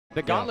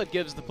The Gauntlet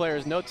gives the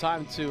players no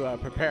time to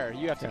prepare.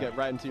 You have to get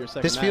right into your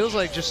second This match. feels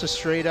like just a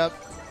straight up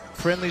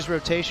friendlies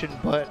rotation,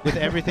 but with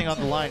everything on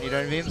the line. You know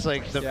what I mean? It's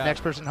like the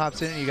next person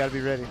hops in and you got to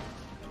be ready.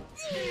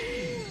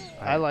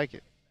 I like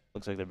it.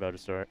 Looks like they're about to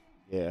start.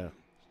 Yeah.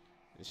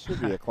 It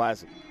should be a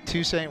classic.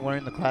 2saint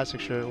wearing the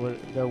classic shirt.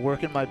 The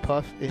working my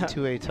puff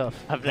into a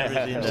tough. I've never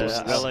seen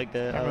that. I like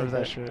that. I remember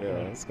that shirt.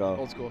 Yeah, let's go.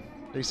 Old school.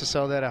 They used to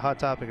sell that at Hot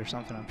Topic or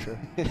something, I'm sure.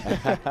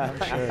 I'm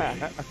sure.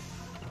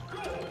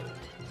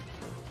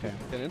 Okay.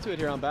 Getting into it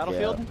here on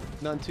Battlefield.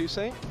 n0ne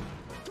 2saint.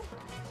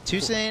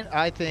 2saint,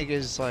 I think,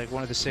 is like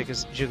one of the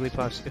sickest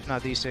Jigglypuffs, if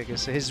not the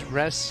sickest. His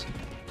rest.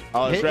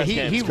 Oh, his rest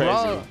game's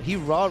crazy. He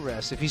raw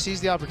rests. If he sees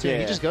the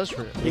opportunity, he just goes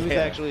for it. He was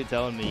actually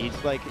telling me,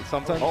 he's like,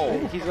 sometimes,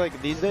 he's like,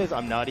 these days,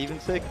 I'm not even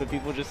sick, but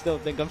people just still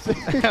think I'm sick.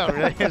 Oh,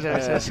 really?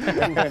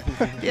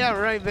 Yeah,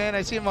 right, man.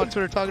 I see him on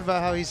Twitter talking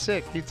about how he's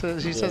sick. He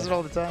says it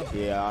all the time.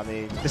 Yeah, I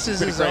mean, this is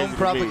his own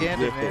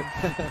propaganda,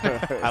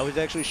 man. I was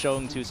actually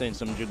showing 2saint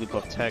some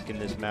Jigglypuff tech in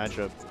this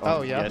matchup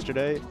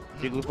yesterday.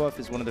 Jigglypuff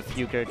is one of the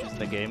few characters in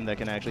the game that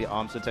can actually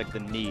OMS detect the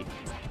knee.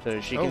 So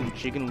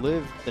she can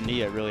live the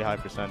knee at really high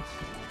percents.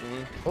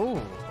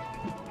 Oh,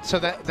 so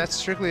that's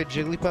strictly a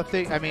Jigglypuff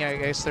thing? I mean, I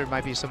guess there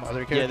might be some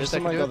other characters. Yeah, there's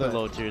some like other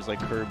low tiers like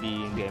Kirby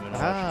and Game &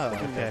 Watch. Ah,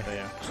 okay.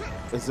 Yeah.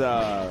 It's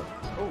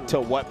to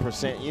what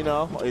percent? You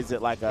know, is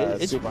it like a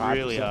it's super high?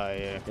 Really high,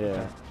 yeah.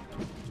 Yeah,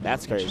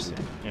 that's crazy.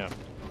 Yeah.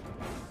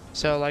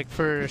 So like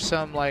for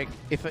some, like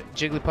if a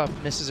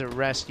Jigglypuff misses a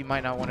rest, you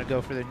might not want to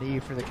go for the knee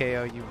for the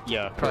KO. You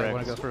probably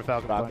want to go for a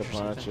Falcon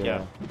Punch.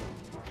 Yeah.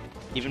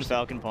 Even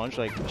Falcon Punch,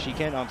 like she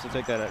can't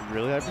take that at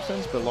really high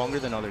percents, but longer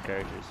than other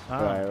characters.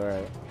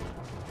 Right.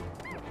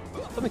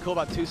 Something cool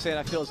about 2saint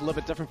I feel is a little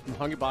bit different from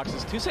Hungry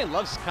Boxes. 2saint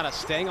loves kind of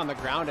staying on the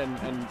ground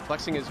and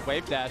flexing his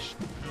wave dash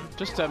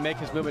just to make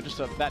his movement just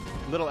that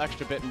little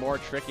extra bit more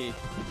tricky.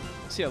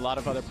 I see a lot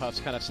of other puffs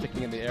kind of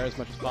sticking in the air as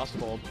much as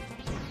possible.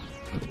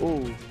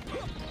 Ooh.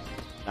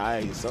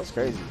 Nice. That's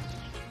crazy.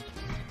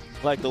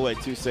 I like the way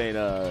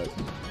 2saint,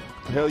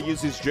 he'll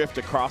use his drift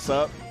to cross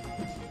up.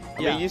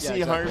 I mean, you see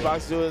Hungry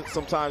Box do it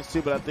sometimes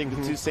too, but I think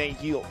with 2saint,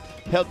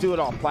 he'll do it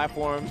on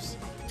platforms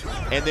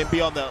and then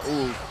be on the,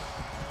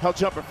 he'll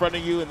jump in front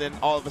of you, and then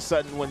all of a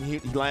sudden when he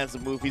lands the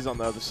move, he's on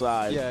the other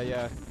side.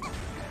 Yeah.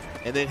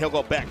 And then he'll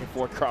go back and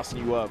forth,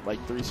 crossing you up like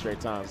 3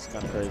 straight times. It's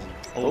kind of crazy.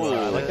 Oh,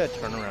 I like that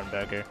turnaround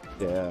back here.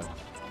 Yeah.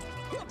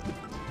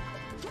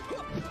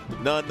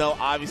 n0ne,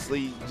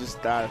 obviously, just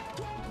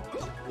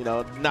you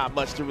know, not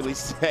much to really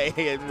say,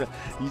 and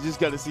you're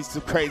just gonna see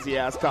some crazy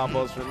ass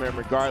combos from him,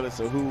 regardless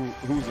of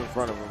who's in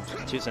front of him.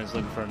 2saint's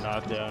looking for a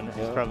knockdown.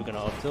 He's probably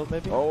gonna up tilt,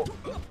 maybe. Oh,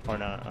 or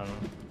not. I don't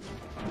know.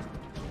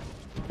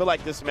 I feel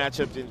like this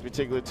matchup in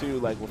particular too,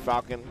 like with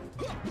Falcon,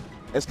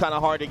 it's kind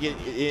of hard to get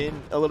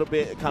in a little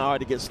bit, kind of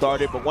hard to get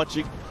started. But once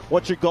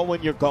you're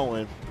going, you're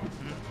going.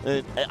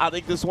 And I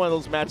think this is one of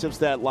those matchups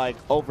that, like,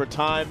 over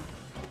time,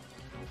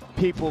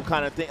 people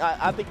kind of think.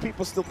 I think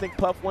people still think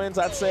Puff wins.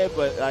 I'd say,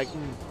 but like.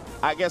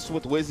 I guess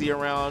with Wizzy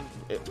around,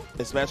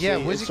 especially. Yeah,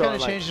 Wizzy kind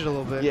of changed it a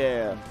little bit.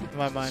 Yeah. In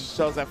my mind.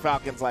 Shows that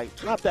Falcon's, like,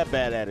 not that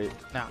bad at it.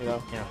 No. You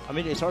know? Yeah. I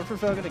mean, it's hard for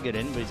Falcon to get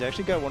in, but he's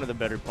actually got one of the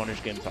better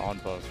punish games on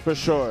Puff. For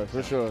sure,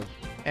 for sure.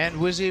 And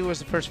Wizzy was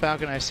the first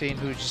Falcon I've seen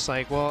who's just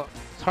like, well,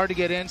 it's hard to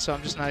get in, so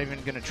I'm just not even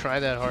going to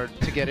try that hard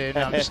to get in.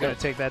 I'm just going to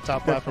take that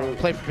top platform and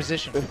play for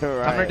position. Right.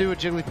 I'm going to do what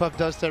Jigglypuff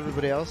does to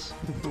everybody else,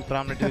 but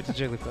I'm going to do it to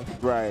Jigglypuff.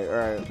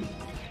 Right.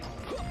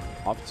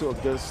 Off to a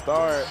good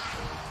start.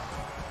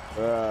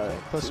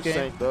 Close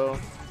game. Though.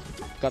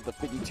 Got the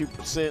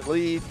 52%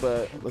 lead,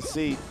 but let's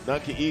see.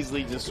 n0ne can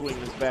easily just swing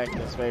this back in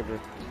his favor.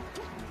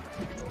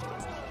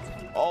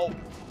 Oh,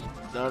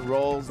 n0ne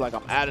rolls like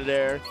I'm out of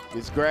there.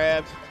 Gets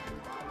grabbed.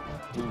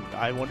 Ooh,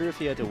 I wonder if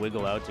he had to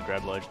wiggle out to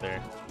grab ledge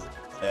there.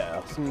 Yeah,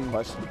 that's a good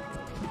question.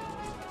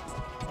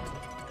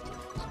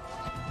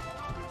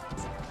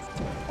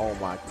 Oh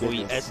my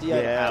goodness. We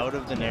SDI'd out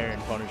of the nair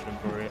and punished him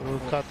for it. We'll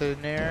cut the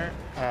nair.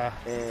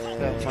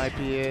 That might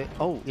be it.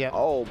 Oh, yeah.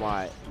 Oh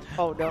my.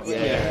 Oh, no.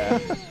 Yeah.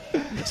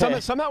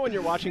 Somehow when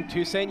you're watching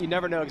 2saint, you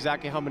never know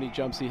exactly how many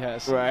jumps he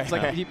has. Right. It's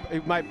like he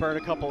might burn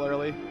a couple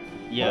early.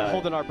 Yeah.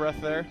 Holding our breath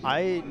there.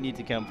 I need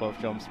to count Puff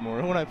jumps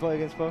more when I play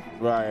against Puff.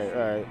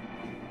 Right.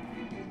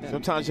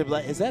 Sometimes you'll be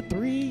like, is that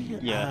 3?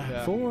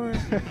 Yeah. 4?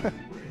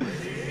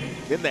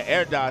 Then the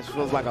air dodge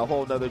feels like a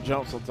whole nother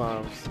jump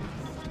sometimes.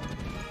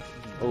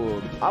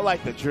 Oh, I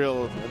like the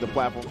drill and the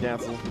platform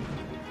cancel.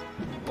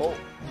 Oh.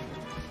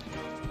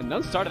 And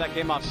n0ne started that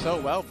game off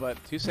so well, but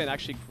 2saint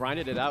actually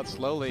grinded it out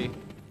slowly.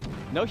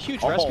 No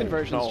huge rest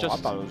conversions. No, just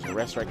I thought it was a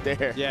rest right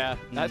there. Yeah,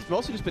 that's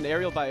mostly just been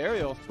aerial by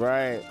aerial.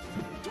 Right.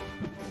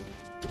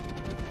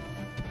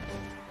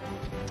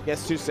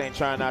 Guess 2saint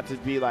trying not to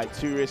be like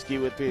too risky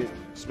with it,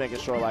 just making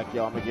sure like,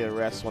 yo, I'm gonna get a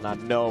rest when I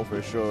know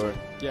for sure.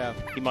 Yeah.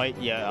 He might.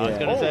 Yeah. I was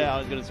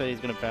gonna say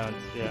he's gonna pounce.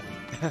 Yeah.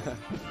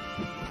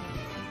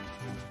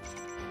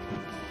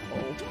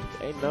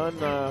 Ain't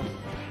n0ne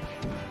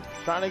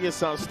trying to get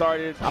something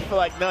started. I feel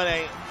like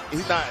n0ne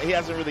he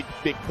hasn't really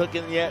been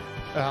cooking yet.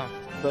 I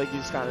feel like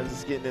he's kind of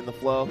just getting in the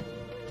flow.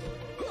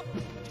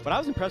 What I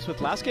was impressed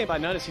with last game by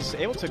n0ne is he's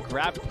able to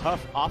grab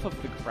Puff off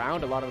of the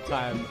ground a lot of the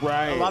time.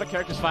 Right. A lot of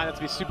characters find that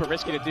to be super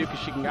risky to do because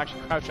she can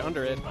actually crouch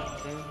under it.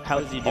 How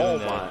is he doing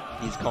that?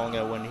 He's calling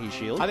out when he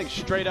shields? I think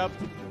straight up,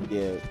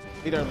 Yeah.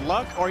 either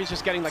luck or he's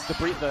just getting like the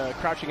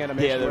crouching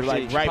animation where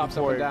like she right pops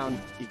up before and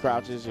down. he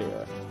crouches.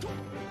 Yeah.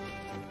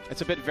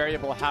 It's a bit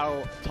variable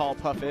how tall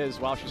Puff is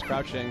while she's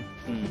crouching.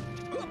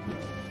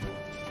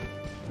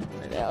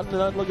 Yeah,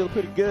 n0ne looking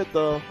pretty good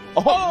though.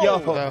 Oh,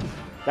 yo.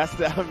 That's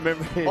the, I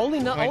remember. Only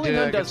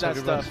n0ne does that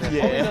stuff.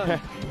 Yeah.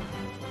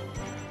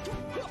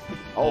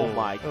 Oh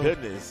my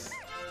goodness.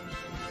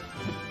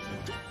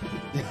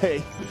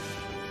 Hey.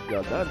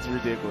 Yo, that's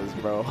ridiculous,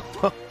 bro.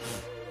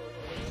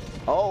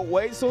 Oh,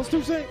 wait, so it's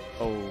 2saint?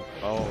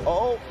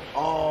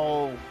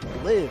 Oh,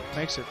 live.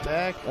 Makes it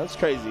back. That's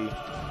crazy.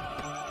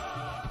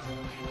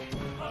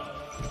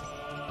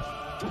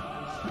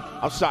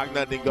 I'm shocked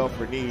nothing didn't go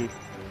for knee.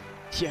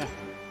 Yeah.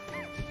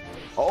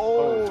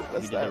 Oh,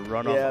 that's that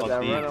runoff. Yeah, up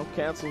that B. runoff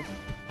canceled.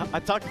 I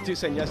talked to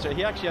 2saint yesterday.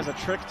 He actually has a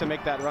trick to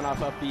make that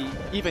runoff up be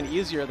even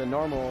easier than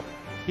normal.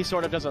 He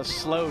sort of does a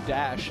slow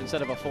dash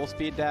instead of a full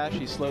speed dash.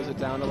 He slows it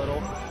down a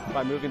little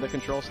by moving the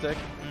control stick.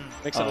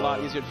 Makes it a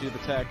lot easier to do the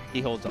tech.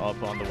 He holds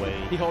up on the way.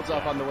 He holds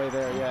up on the way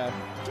there, yeah.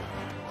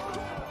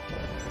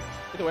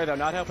 Either way, though,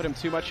 not helping him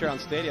too much here on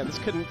Stadium. This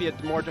couldn't be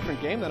a more different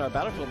game than our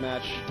Battlefield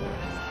match.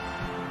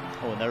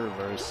 Oh, and they're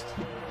reversed.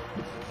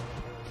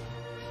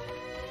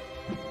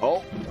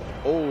 Oh,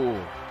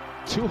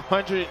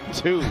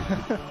 202.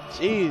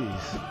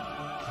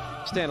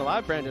 Jeez. Staying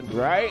alive, Brandon.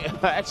 Right?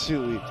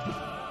 Actually.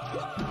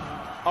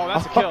 Oh,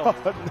 that's a kill.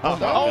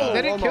 Oh,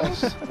 they didn't kill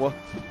us? Well,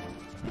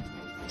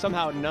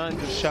 Somehow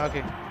n0ne is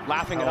shocking.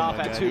 laughing it off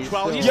at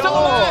 212. He's yo, still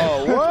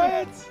alive!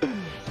 what?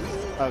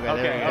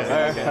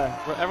 Okay.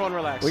 Everyone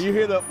relax. When you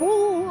hear the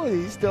ooh,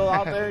 he's still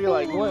out there, you're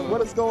like,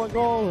 what is going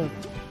on?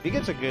 If he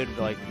gets a good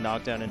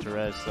knockdown into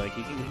rest, he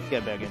can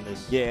get back in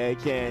this. Yeah, he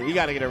can. You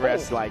got to get a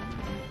rest,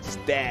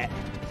 stat.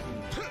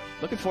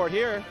 Looking for it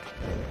here.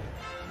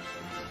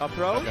 Up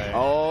throw. Okay.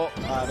 Oh,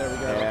 there we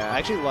go. yeah. I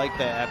actually like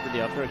that after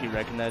the up throw, he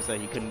recognized that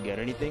he couldn't get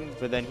anything,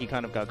 but then he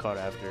kind of got caught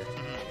after.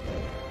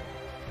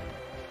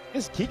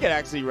 He can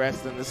actually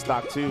rest in this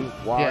stock too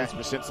while his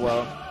percent's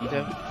low.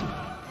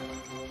 Yeah.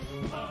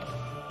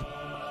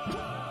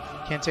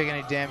 Can't take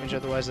any damage,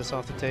 otherwise that's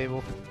off the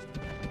table.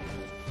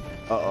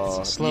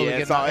 Uh-oh. Slowly yeah,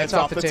 getting it's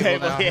off the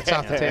table now. Yeah. It's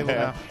off the table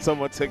now.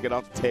 Someone took it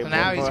off the table. So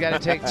now he's got to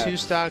take 2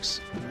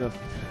 stocks.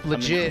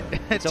 Legit.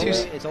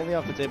 It's only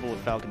off the table with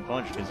Falcon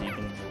Punch because he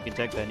can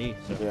take that knee.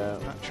 So. Yeah.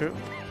 Not true.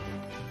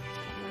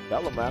 Yeah,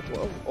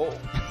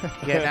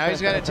 now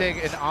he's got to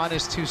take an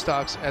honest 2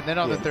 stocks, and then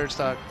on the 3rd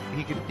stock,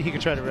 he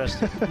could try to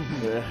rest.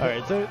 Yeah. All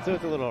right, so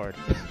it's a little hard.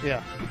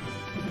 Yeah.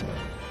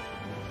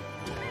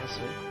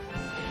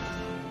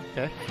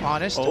 Okay.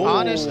 Honest.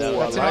 Honest.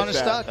 That's an honest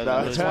stock.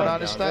 That's one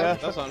honest stock.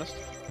 That's honest.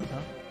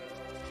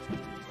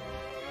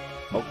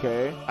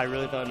 Okay. I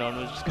really thought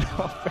n0ne was just going to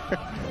offer.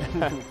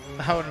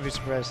 I wouldn't be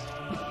surprised.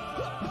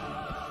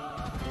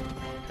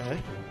 Okay.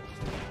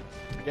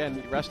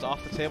 Again, rest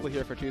off the table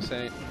here for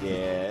 2saint.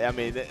 Yeah, I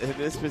mean,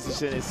 this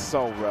position is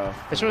so rough.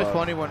 It's really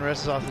funny when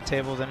rest is off the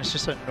table, then it's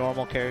just a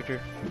normal character.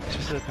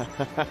 It's just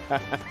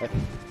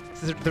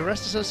the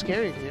rest is so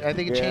scary, dude. I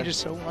think it changes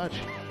so much.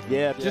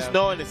 Yeah, just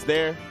knowing it's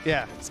there.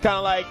 Yeah. It's kind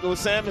of like with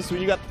Samus,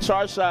 when you got the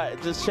charge shot,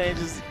 it just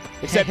changes.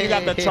 Except you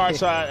got the charge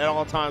shot at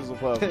all times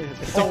with Puff.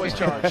 It's always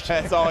charged.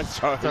 It's always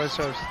charged.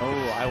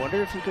 Oh, I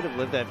wonder if he could have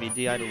lived that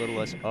VDI'd a little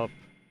less up.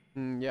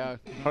 Yeah.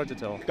 Hard to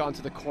tell. Gone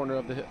to the corner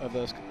of the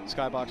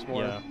skybox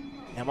more. Yeah.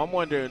 And I'm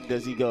wondering,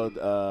 does he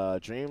go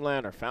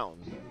Dreamland or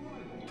Fountain?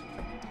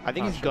 I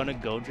think he's gonna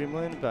go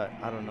Dreamland, but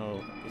I don't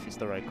know if it's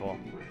the right call.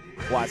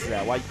 Watch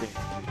that. Why you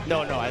think?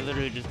 No, I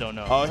literally just don't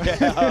know. Oh,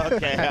 yeah.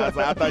 Okay. I was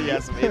like, I thought you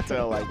had some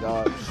intel.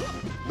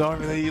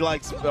 Normally you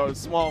like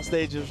small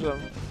stages or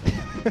something.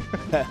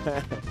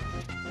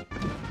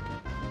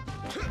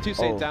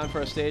 2saint down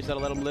for a stage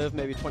that'll let him live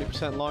maybe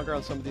 20% longer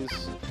on some of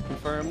these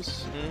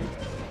confirms.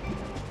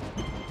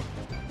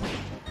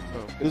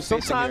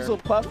 Sometimes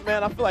with Puff,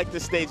 man, I feel like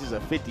this stage is a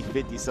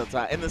 50-50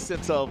 sometimes, in the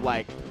sense of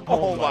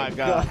oh my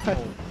god.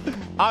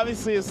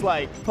 Obviously, it's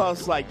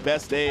Puff's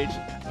best stage,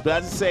 but I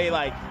just say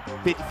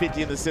 50-50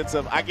 in the sense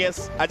of, I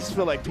guess I just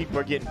feel like people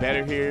are getting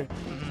better here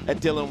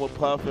at dealing with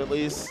Puff at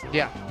least.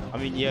 Yeah. I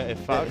mean, yeah, if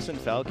Fox and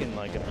Falcon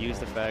abuse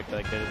the fact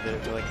they're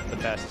the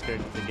fastest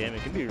characters in the game,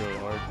 it can be really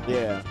hard.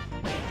 Yeah,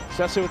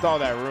 especially with all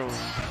that room.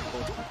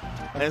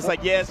 And it's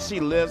yes, she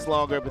lives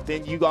longer, but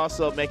then you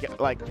also make it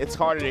it's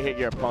harder to hit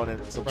your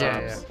opponent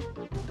sometimes.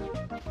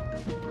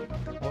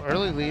 Well,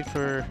 early lead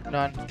for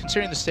n0ne,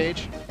 considering the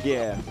stage.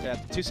 Yeah,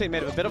 2saint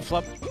made a bit of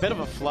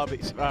a flub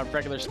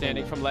regular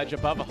standing from ledge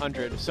above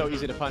 100. So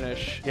easy to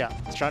punish. Yeah,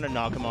 it's trying to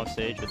knock him off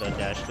stage with a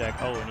dash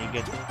attack. Oh, and he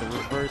gets the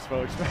reverse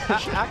forward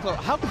smash.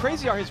 How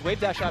crazy are his wave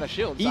dash out of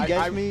shields? He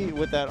gets me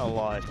with that a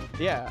lot.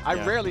 Yeah, I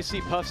rarely see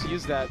Puffs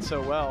use that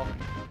so well.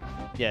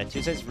 Yeah,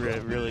 2saint's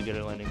really good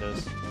at landing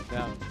those.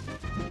 Yeah.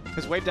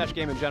 His wave dash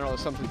game in general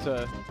is something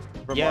to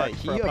Yeah, mark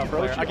he for a Puff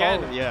approaches player.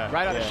 Again,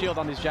 right on yeah. the shield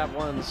on these jab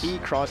ones. He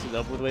crosses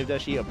up with wave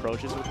dash, he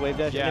approaches with wave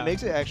dash, and it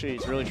makes it actually,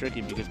 it's really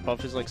tricky because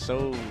Puff is like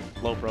so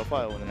low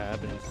profile when it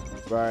happens.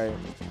 Right.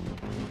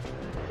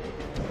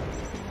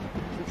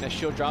 Nice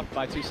shield drop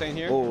by 2saint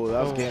here. Oh,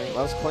 that was game.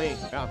 That was clean.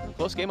 Yeah,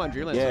 close game on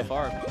Dreamland so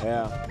far.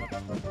 Yeah.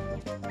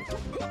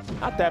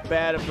 Not that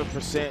bad of a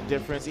percent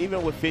difference.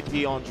 Even with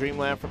 50 on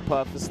Dreamland for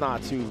Puff, it's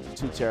not too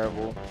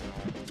terrible.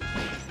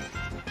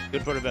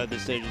 Good part about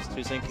this stage is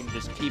 2saint can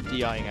just keep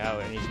DIing out,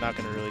 and he's not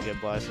going to really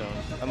get blast zone.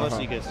 Unless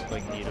he gets,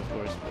 like, need, of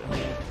course. But.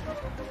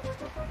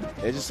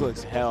 It just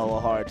looks hella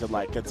hard to,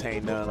 like,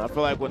 contain n0ne. I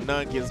feel like when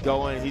n0ne gets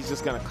going, he's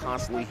just going to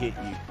constantly hit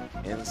you.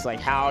 And it's like,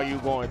 how are you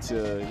going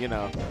to, you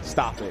know,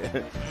 stop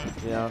it?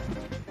 You know?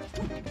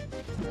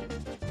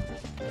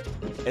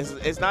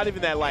 It's not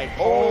even that, like,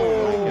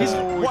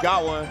 we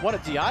got one. What a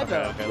DI,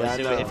 though. Okay, let's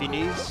see if he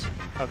needs.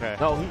 Okay.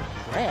 No, he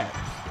grabbed.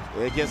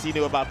 I guess he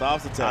knew about the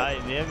offset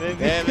tag. Yeah,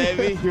 maybe. Yeah,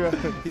 maybe.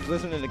 He's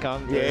listening to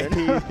commentary.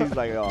 Yeah, he's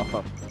like,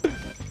 oh.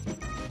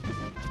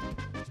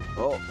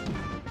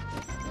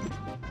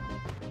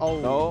 Oh,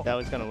 no. That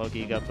was kind of low-key.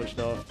 He got pushed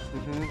off.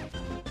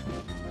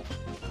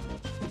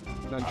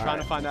 n0ne trying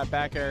to find that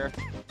back air.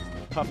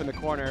 Puff in the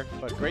corner,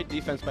 but great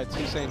defense by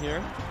 2saint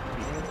here.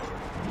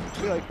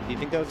 Do you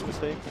think that was a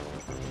mistake?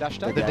 Dash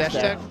tech? The dash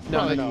tech?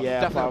 No,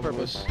 yeah, definitely on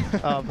purpose.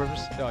 On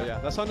purpose? Oh, yeah.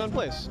 That's how n0ne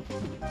plays.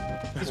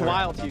 It's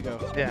wild, Hugo.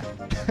 Yeah.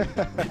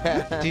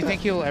 Do you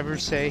think he'll ever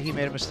say he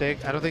made a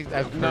mistake? I don't think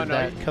I've heard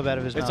that come out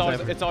of his mouth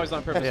ever. It's always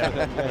on purpose. Yeah. With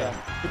him.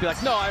 Yeah. He'd be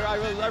like, no,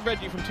 I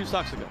read you from 2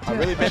 stocks ago. I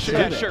really meant to do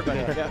Yeah, that. sure, buddy.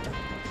 Yeah.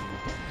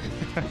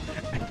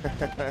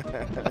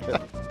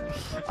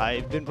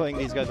 I've been playing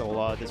these guys a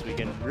lot this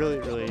weekend.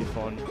 Really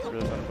fun to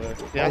play.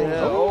 Yeah.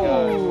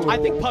 Oh. I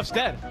think Puff's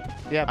dead.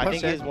 Yeah, I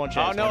think he has one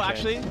chance. Oh, no,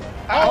 actually.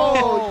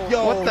 Oh,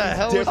 yo, what the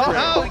hell is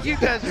that? Oh, you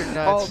guys are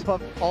nuts.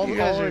 Puff, all you the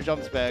guys baller are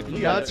jumps back.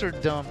 nuts or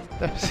dumb.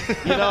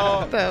 You know,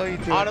 what the hell are you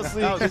doing?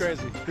 honestly, That was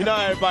crazy. You know,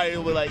 everybody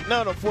will be like,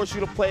 no, force you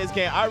to play his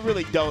game. I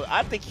really don't.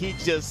 I think he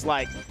just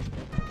like,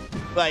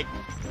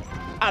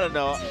 I don't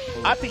know.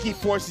 I think he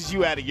forces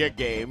you out of your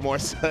game more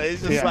so.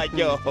 It's just like,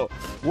 yo,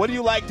 what do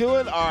you like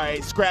doing? All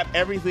right, scrap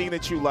everything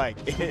that you like.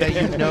 That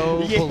you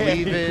know,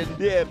 believe in.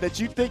 Yeah, that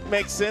you think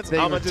makes sense.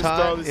 I'm going to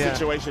just throw the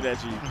situation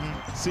at you.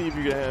 See if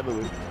you can handle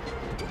it.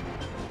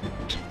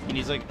 And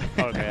he's like,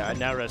 okay,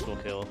 now rest will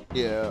kill.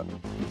 Yeah.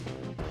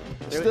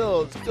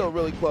 Still a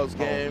really close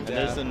game. And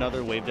there's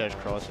another wave dash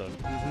cross up.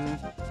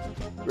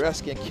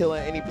 Rest can kill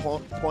at any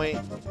point.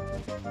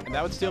 And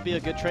that would still be a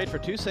good trade for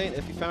 2saint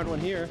if he found one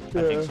here. I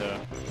think so.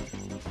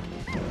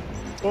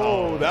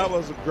 Oh, that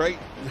was a great.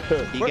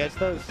 He gets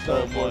those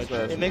so much.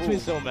 It makes me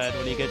so mad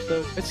when he gets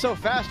those. It's so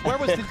fast. Where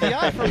was the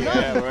DI from n0ne?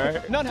 Yeah,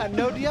 right? n0ne had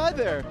no DI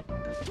there.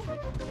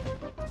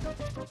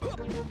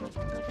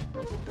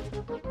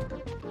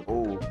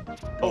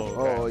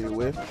 Oh, you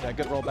whiff? Yeah,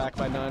 good roll back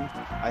by n0ne.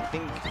 I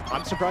think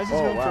I'm surprised he's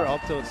going for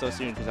up tilt so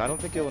soon because I don't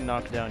think it will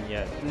knock down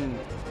yet.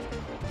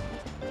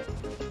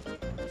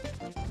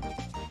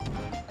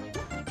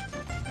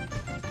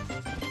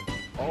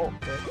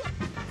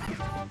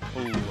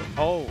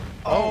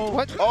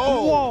 What?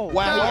 Oh, whoa.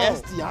 Wow, No.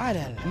 he SDI'd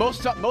at it.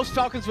 Most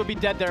Falcons would be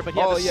dead there, but he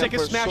had the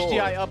sickest smash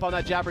DI up on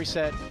that jab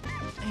reset.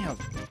 Damn.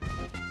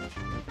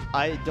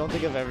 I don't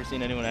think I've ever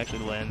seen anyone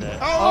actually land that.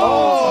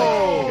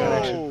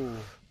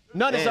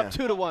 n0ne is up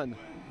 2-1.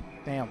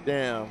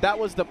 Damn. That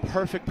was the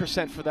perfect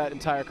percent for that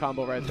entire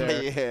combo right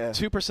there. Yeah.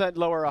 2%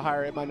 lower or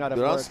higher, it might not have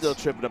worked. I'm still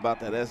tripping about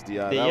that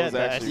SDI. Yeah, That was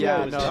actually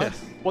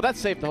Well, that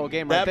saved the whole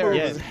game that right there.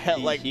 move was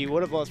like he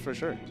would have lost for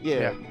sure.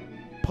 Yeah.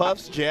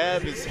 Puff's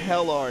jab is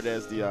hell hard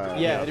SDI.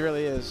 Yeah, it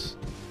really is.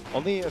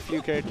 Only a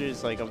few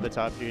characters like of the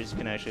top tiers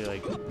can actually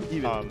like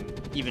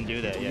even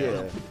do that.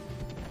 Yeah.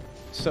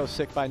 So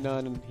sick by n0ne,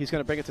 and he's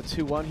going to bring it to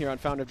 2-1 here on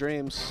Found of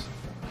Dreams.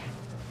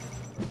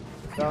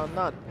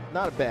 Not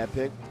a bad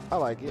pick. I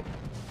like it.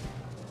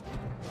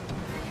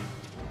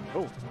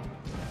 Oh.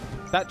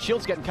 That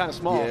shield's getting kind of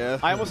small. Yeah.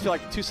 I almost feel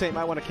like 2saint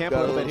might want to camp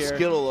Got a little bit here.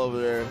 Skittle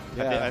over there.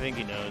 Yeah. I think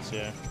he knows,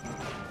 yeah.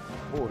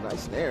 Oh,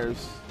 nice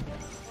snares.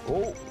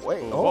 Oh,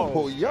 wait. Oh,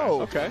 Oh,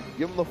 yo. Okay.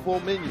 Give him the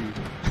full menu.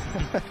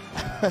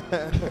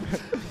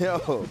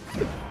 Yo.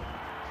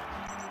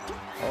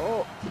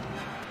 Oh.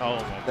 Oh,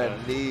 my That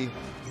God. knee.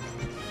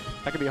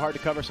 That can be hard to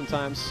cover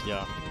sometimes.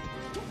 Yeah.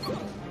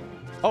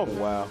 Oh,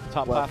 wow.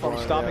 Top platform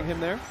stopping him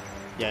there.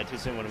 Yeah,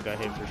 2saint would have got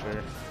hit for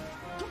sure.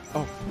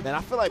 Oh, man,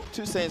 I feel like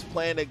 2saint's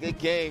playing a good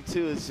game,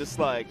 too. It's just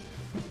like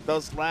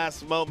those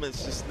last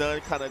moments, just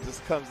n0ne kind of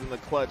just comes in the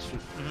clutch.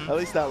 At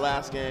least that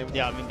last game.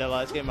 Yeah, I mean, that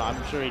last game,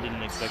 I'm sure he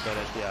didn't expect that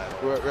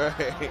SDI.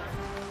 Right.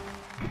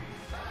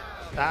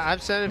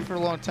 I've said it for a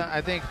long time.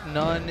 I think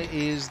n0ne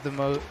is the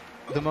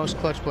most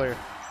clutch player.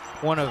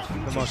 One of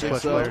the most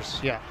clutch players.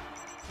 Yeah.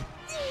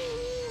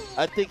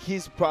 I think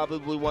he's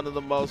probably one of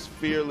the most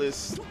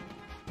fearless,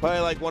 probably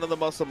like one of the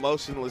most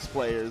emotionless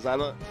players.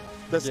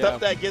 The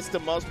stuff that gets to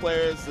most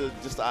players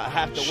just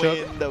have to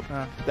win,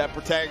 that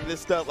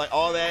protagonist stuff, like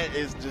all that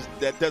is just,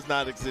 that does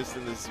not exist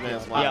in this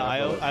man's life. Yeah,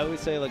 I always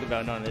say like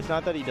about n0ne, it's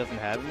not that he doesn't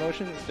have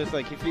emotions, it's just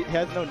like he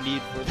has no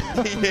need for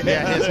them.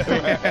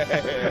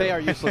 They are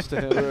useless to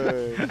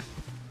him. Right.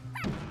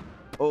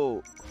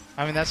 Oh.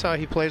 I mean, that's how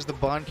he plays the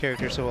Bond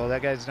character so well.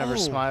 That guy's never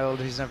smiled,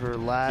 he's never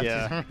laughed.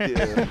 Yeah.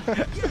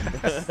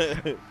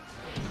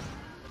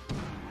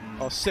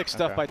 Oh, sick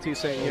stuff by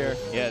 2saint here.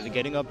 Yeah, the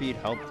getting up beat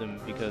helped him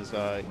because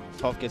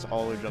Puff gets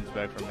all the jumps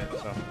back from it.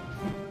 So.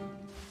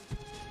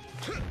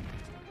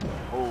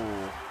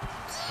 Oh.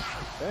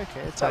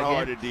 Okay, it's kind of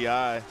hard to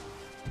DI.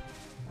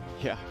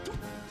 Yeah.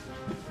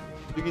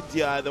 You can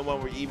DI the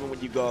one where even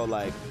when you go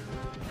like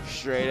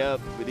straight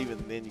up, but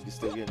even then you can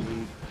still get a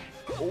lead.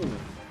 Oh,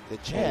 the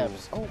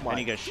jabs. Oh my. And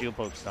he got shield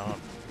poke stomp.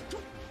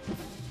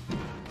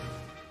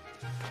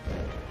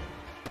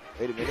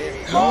 Wait a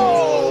minute.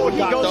 Oh, he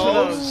goes for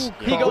those.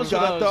 Yeah. He goes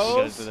for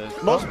those.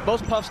 He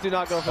Most puffs do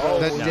not go for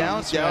those. The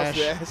down smash.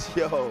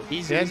 Yo.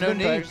 He's no been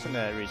need. practicing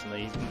that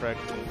recently. He's been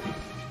practicing.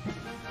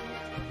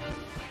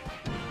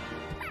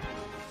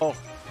 Oh,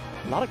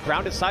 a lot of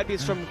grounded side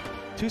beats from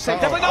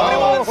 2saint. Definitely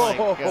not what he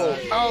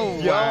wants.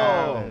 Oh,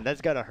 wow.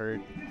 That's gotta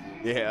hurt.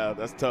 Yeah,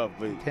 that's tough.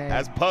 But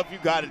as Puff, you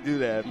got to do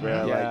that,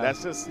 bro. Yeah. Like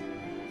that's just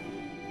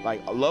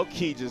like low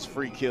key, just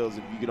free kills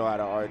if you know how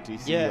to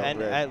RTC. Yeah,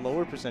 and at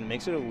lower percent,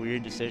 makes it a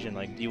weird decision.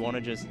 Like, do you want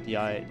to just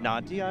DI,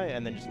 not DI,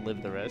 and then just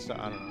live the rest?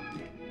 I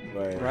don't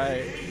know.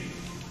 Right.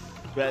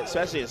 But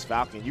especially as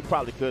Falcon, you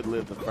probably could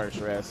live the first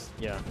rest.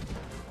 Yeah.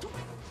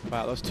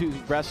 Wow, those two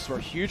rests were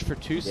huge for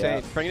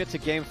 2saint, bringing it to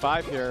game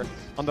 5 here,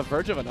 on the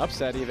verge of an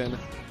upset even.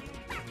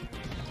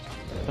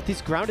 But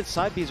these grounded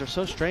side Bs are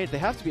so strange. They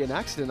have to be an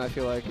accident, I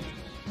feel like.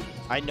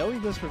 I know he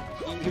goes for,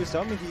 he was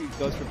telling me he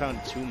goes for pound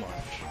too much.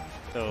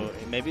 So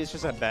maybe it's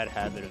just a bad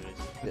habit of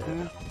his.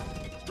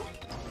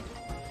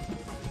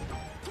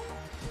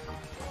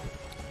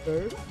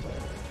 Yeah.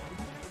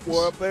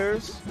 War up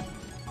airs.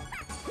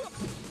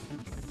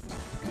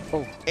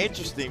 Oh,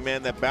 interesting,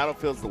 man. That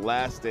Battlefield's the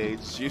last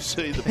stage.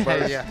 Usually the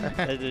first. Yeah.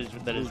 That is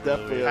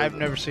definitely. Really I've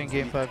never seen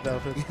Game 5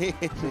 Battlefield.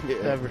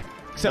 Ever.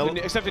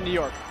 Except in New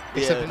York.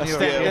 Except in New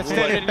York. It's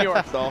standard in New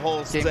York. The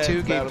whole Game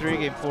 2, Game 3,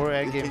 Game 4,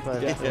 and Game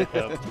 5.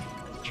 Yeah.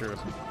 True.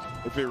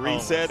 If it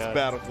resets,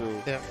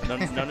 Battlefield. Yeah.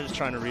 n0ne is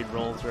trying to read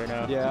rolls right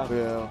now. Yeah.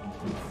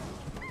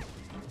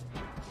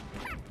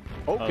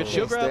 Oh, good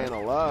shield grab. Staying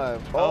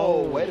alive.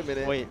 Oh, wait a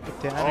minute. Wait.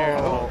 Down here.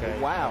 Oh, okay.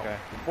 wow. Okay.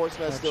 Force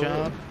Smash still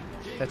Jump. in.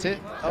 That's it.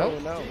 Oh,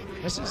 no.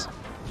 Misses.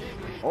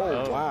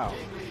 Oh, wow.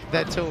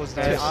 That tilt was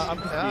nice. I'm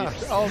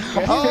confused.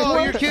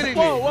 Oh, you're kidding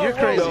me. You're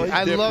crazy. No, he's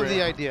I love different.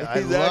 the idea. I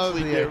He's love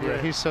actually the idea.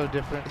 different. He's so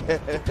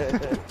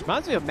different.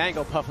 Reminds me of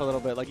Mango Puff a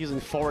little bit, like using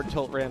forward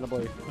tilt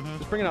randomly.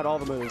 Just bringing out all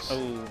the moves. Oh,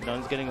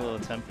 n0ne's getting a little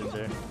tempted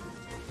there.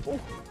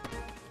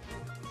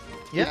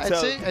 Yeah,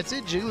 I'd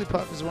say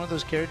Jigglypuff is one of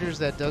those characters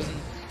that doesn't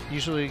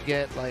usually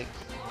get like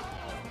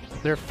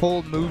their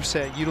full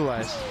moveset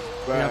utilized.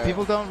 Right. You know,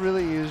 people don't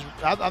really use.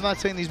 I'm not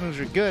saying these moves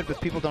are good, but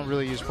people don't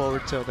really use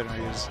forward tilt. They're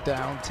gonna use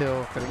down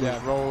tilt. They're gonna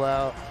use roll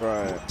out.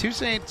 Right.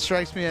 2saint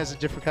strikes me as a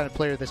different kind of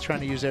player that's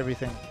trying to use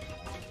everything.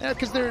 Yeah,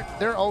 because there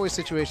are always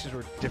situations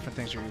where different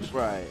things are used.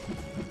 Right.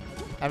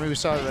 I mean, we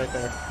saw it right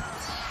there.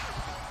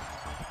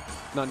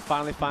 n0ne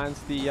finally finds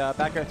the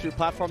back air through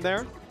platform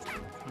there.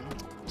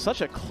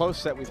 Such a close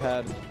set we've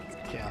had.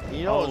 Yeah.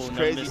 You know what's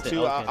crazy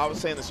too? I was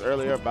saying this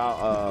earlier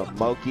about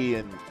Moki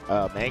and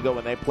Mango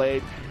when they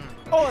played.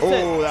 Oh, that's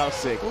it. That was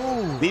sick.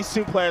 Ooh. These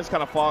two players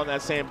kind of fall in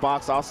that same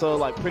box. Also,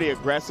 like pretty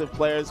aggressive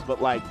players,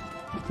 but like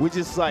we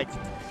just like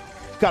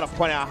gotta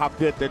point out how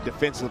good their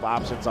defensive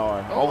options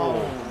are.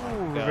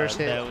 Reverse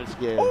hit. That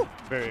was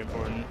very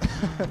important.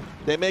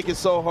 They make it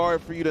so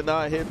hard for you to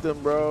not hit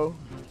them, bro.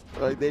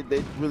 Like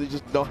they really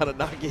just know how to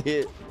not get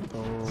hit.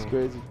 It's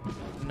crazy.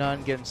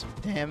 n0ne getting some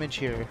damage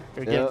here.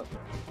 Or getting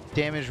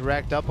damage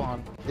racked up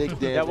on. Big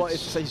damage. Yeah, well,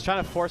 it's just, he's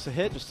trying to force a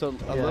hit just a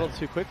little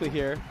too quickly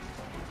here.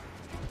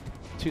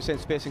 2saint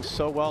spacing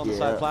so well on the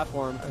side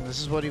platform. And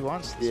this is what he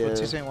wants. This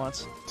is what 2saint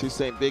wants.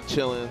 2saint big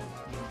chillin'.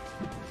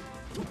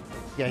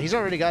 Yeah, he's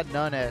already got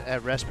n0ne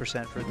at rest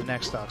percent for the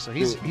next stock, so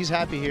he's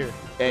happy here.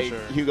 Hey,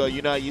 Hugo,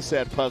 you know you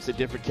said Puff's a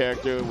different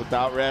character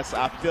without rest.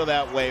 I feel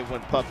that way when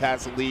Puff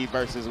has to lead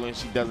versus when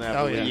she doesn't have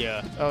to lead.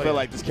 Yeah. I feel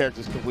like this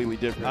character's completely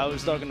different. I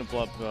was talking to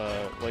Puff,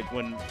 like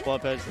when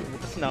Puff has,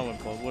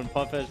 when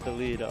Puff has the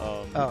lead,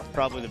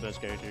 probably the best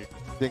character.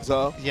 Think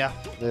so? Yeah.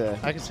 Yeah.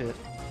 I can see it.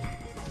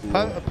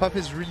 Puff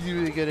is really,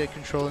 really good at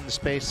controlling the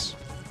space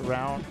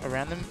around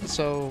them,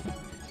 so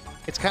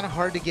it's kind of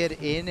hard to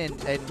get in,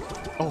 and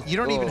you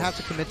don't even have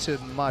to commit to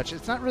much.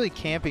 It's not really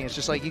camping. It's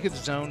just like you could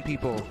zone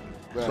people,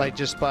 like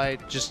just by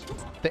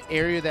the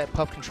area that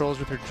Puff controls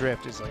with her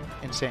drift is like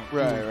insane.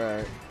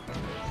 Right.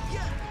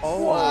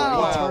 Oh,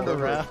 wow. He turned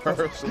around.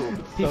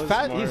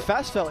 He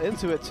fast fell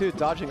into it too,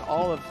 dodging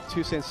all of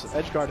 2saint's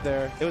edge guard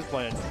there. It was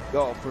planned.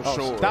 Oh, for sure.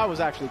 So that was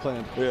actually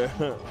planned.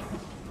 Yeah.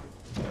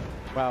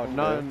 Wow,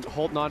 n0ne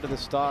holding on to the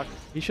stock.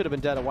 He should have been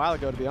dead a while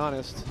ago, to be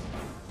honest.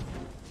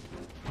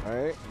 All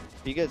right.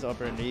 He gets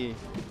upper knee.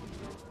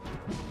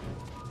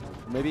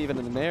 maybe even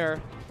in the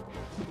air.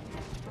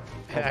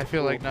 I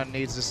feel like n0ne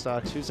needs to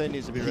stock. 2saint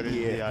needs to be ready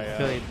to the I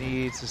feel like he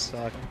needs to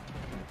stock.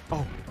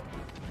 Oh.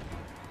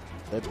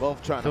 They're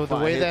both trying to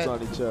find hits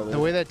on each other. The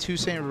way that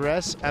 2saint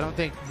rests, I don't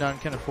think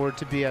n0ne can afford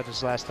to be at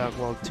this last stock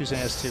while 2saint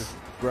has 2.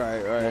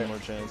 Right. One more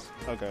chance.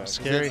 Okay.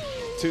 Scary.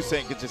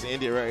 2saint could just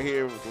end it right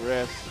here with the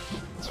rest.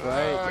 That's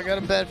right. I got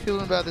a bad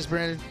feeling about this,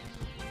 Brandon.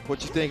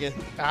 What you thinking?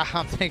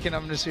 I'm thinking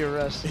I'm going to see a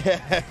rest.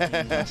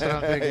 That's what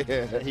I'm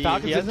thinking.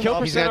 Falcon's at kill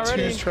percent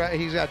already.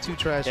 He's got 2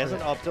 tries. He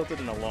hasn't up tilted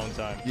in a long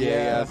time. Yeah, he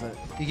hasn't.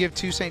 You give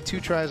 2saint 2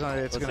 tries on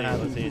it, it's going to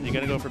happen. Let's see. You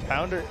going to go for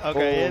pounder?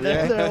 Okay,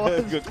 there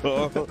was. Good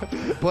call.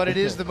 But it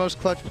is the most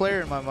clutch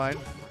player in my mind.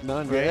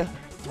 n0ne, Yeah.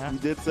 Yeah. You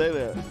did say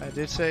that. I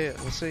did say it.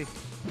 We'll see.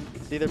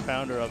 It's either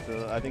pounder or up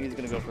tilt. I think he's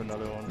going to go for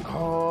another one.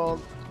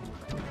 Oh.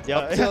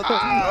 Yeah. There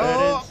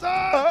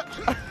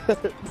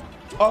it is.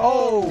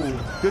 Oh.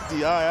 Good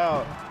DI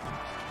out.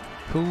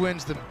 Who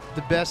wins the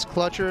best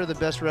clutcher or the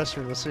best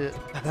wrestler? Let's see it.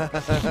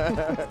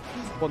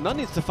 Well, n0ne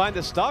needs to find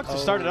the stocks to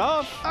start it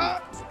off.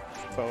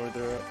 Forward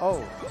through.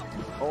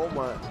 Oh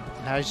my.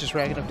 Now he's just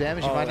racking up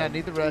damage. He might not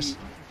need the rest.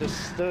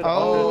 Just stood.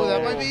 Oh,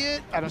 that might be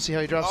it. I don't see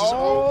how he drops this.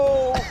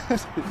 Oh.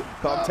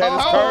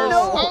 Commentator's curse.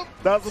 No.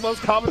 That was the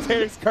most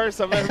commentator's curse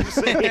I've ever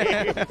seen.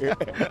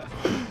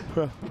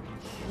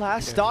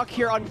 Last stock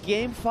here on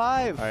game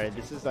 5. All right,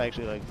 this is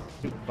actually like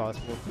super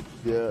possible.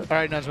 Yeah. All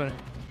right, n0ne's winning.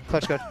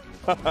 Clutch code.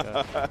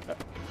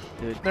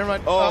 Dude. Never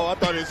mind. Oh, I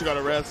thought he was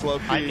gonna rest low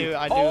key. I knew.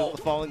 Oh.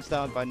 Falling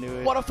stomp. I knew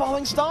it. What a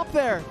falling stomp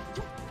there.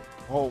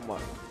 Oh my.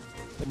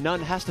 But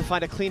n0ne has to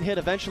find a clean hit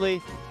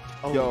eventually.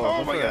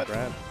 Oh my God.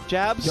 Grab.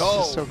 Jabs. This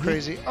is so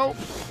crazy. Oh.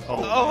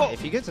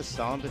 If he gets a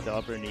stomp at the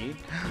upper knee.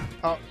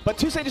 But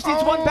 2saint just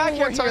needs one back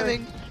here.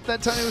 Timing.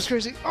 That timing was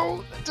crazy.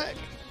 Oh, attack.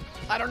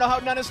 I don't know how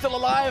n0ne is still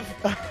alive.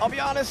 I'll be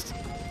honest.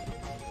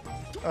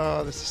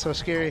 Oh, this is so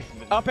scary.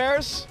 Up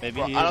airs.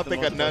 Maybe I don't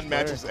think a n0ne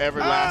match has ever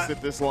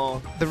lasted this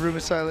long. The room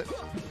is silent.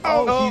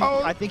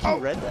 I think he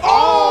read that.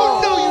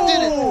 Oh, no, you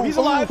didn't. He's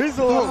alive. He's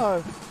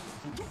alive.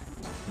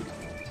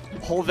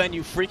 Whole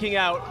venue freaking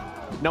out.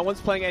 No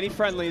one's playing any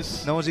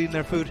friendlies. No one's eating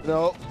their food.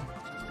 No.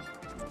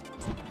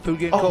 Food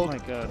getting Oh cold. my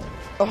God.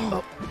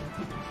 Oh.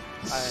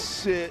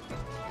 Shit.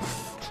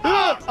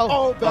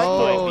 Oh, might be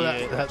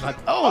it.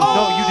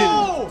 No, you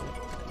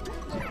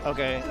didn't.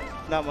 Okay,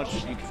 not much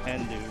you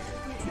can do.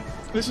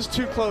 This is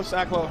too close,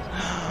 Aklo.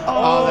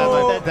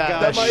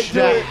 That might do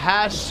it.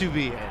 has to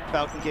be it.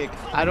 Falcon kick.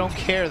 I don't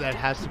care. That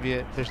has to be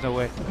it. There's no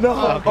way.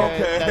 No. Okay,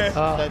 Okay.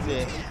 that's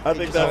it. I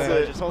think that's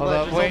it. Just hold Hold on.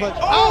 on, Just wait. hold on.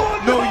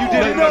 Oh, no, you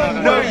didn't.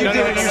 No, you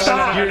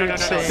didn't. You're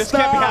insane. This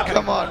can't be happening.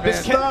 Come on, man.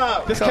 This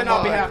Come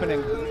cannot be on.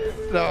 happening.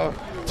 No.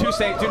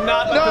 2saint, do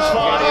not let this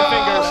fall out of your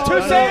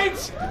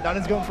fingers. 2saint!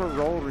 n0ne's going for a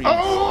roll read.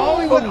 Oh,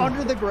 he went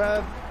under the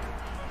grab.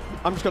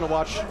 I'm just gonna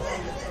watch.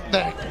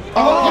 Okay,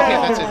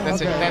 that's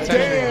it. That's it.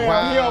 Damn,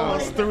 Wow. he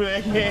almost threw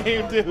that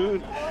game,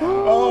 dude.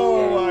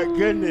 Oh my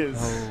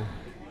goodness.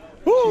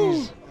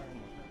 Woo.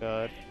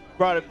 God.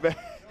 Brought it back.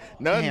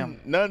 Damn.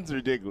 n0ne's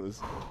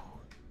ridiculous.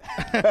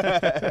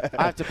 I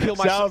have to peel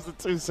myself. Shout out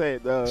to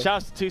 2saint, though.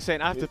 Shout out to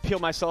 2saint. I have to peel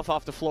myself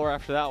off the floor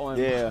after that one.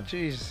 Yeah.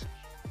 Jeez.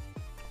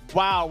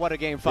 Wow, what a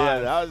game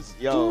 5.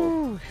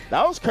 Yeah,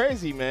 that was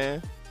crazy,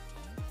 man.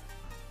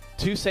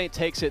 2saint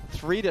takes it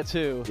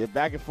 3-2. Get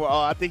back and forth. Oh,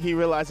 I think he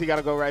realized he got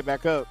to go right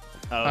back up.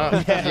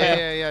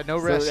 Yeah. No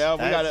rest. So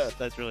now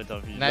That's really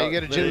tough. Now you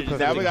get a Jigglypuff.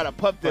 Now we got to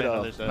pump it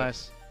up.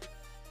 Nice.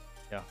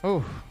 Yeah.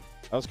 Oh.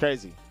 That was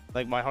crazy.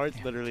 Like my heart's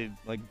literally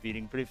like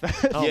beating pretty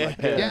fast.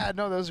 Yeah.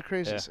 No, those are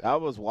crazy. That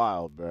was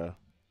wild, bro.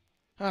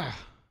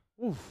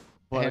 Oof.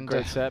 What a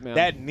great set, man.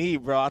 That knee,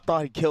 bro. I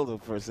thought he killed him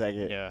for a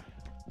second. Yeah.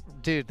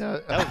 Dude,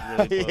 That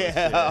was really close.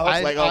 Yeah, I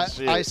was like, oh,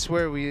 shit. I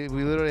swear we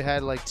literally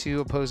had like 2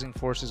 opposing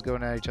forces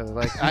going at each other.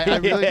 Like I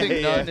really think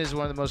n0ne is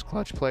one of the most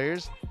clutch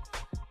players.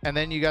 And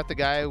then you got the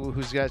guy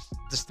who's got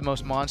just the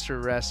most monster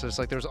rest. So it's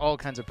like there was all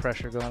kinds of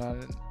pressure going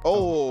on.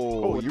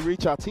 Oh, you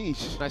reach out,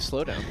 Tish. Nice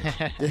slowdown.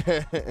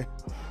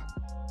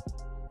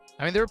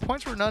 I mean, there were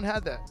points where n0ne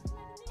had that.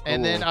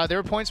 And then there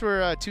were points where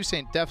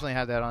 2saint definitely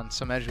had that on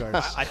some edge guards.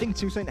 I think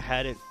 2saint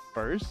had it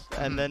first,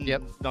 and then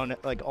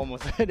n0ne like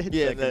almost had it.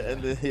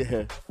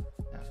 Yeah.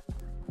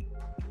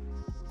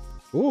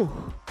 Ooh.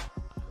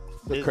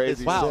 The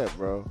crazy set,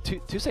 bro.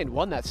 2saint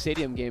won that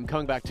stadium game,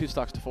 coming back 2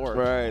 stocks to 4.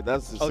 Right,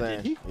 that's insane. Oh,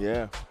 did he?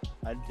 Yeah.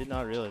 I did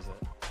not realize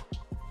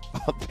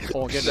that.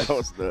 Oh, goodness. That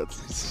was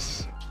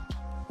nuts.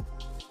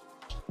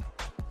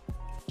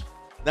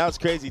 That was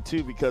crazy,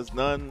 too, because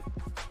n0ne,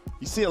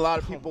 you see a lot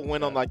of people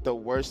win on, like, the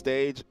worst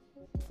stage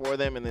for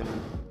them and then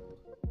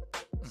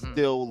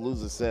still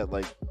lose a set.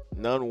 Like,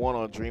 n0ne won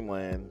on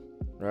Dreamland,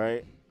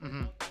 right?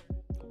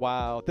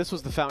 Wow, this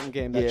was the fountain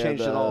game that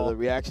changed it all. The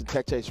reaction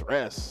tech chase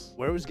rest.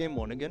 Where was game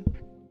 1 again?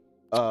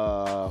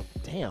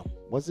 Damn.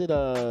 Was it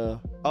Oh,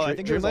 I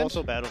think it was Dreamland?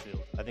 also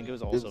Battlefield. I think it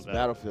was also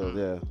Battlefield,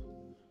 yeah.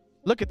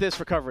 Look at this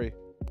recovery.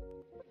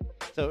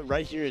 So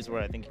right here is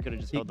where I think he could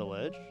have just held the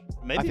ledge.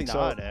 Maybe I think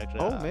not, so. actually.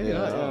 Oh, maybe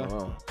not, I yeah. don't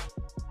know.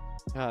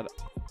 God.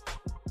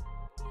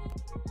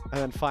 And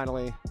then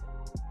finally,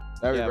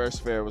 That reverse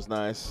fair was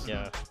nice.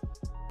 Yeah.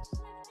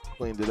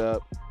 Cleaned it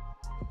up.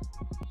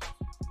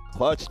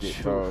 Clutched it,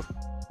 bro.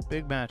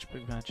 Big match,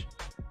 big match.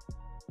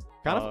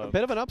 Kind of a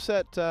bit of an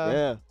upset.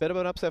 Yeah. Bit of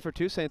an upset for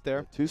 2saint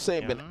there.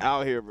 2saint been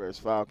out here versus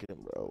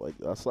Falcon, bro. Like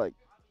that's like.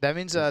 That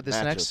means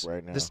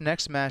this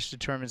next match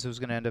determines who's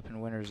going to end up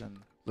in winners and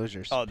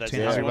losers. Oh, that's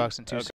between Hungrybox and 2saint.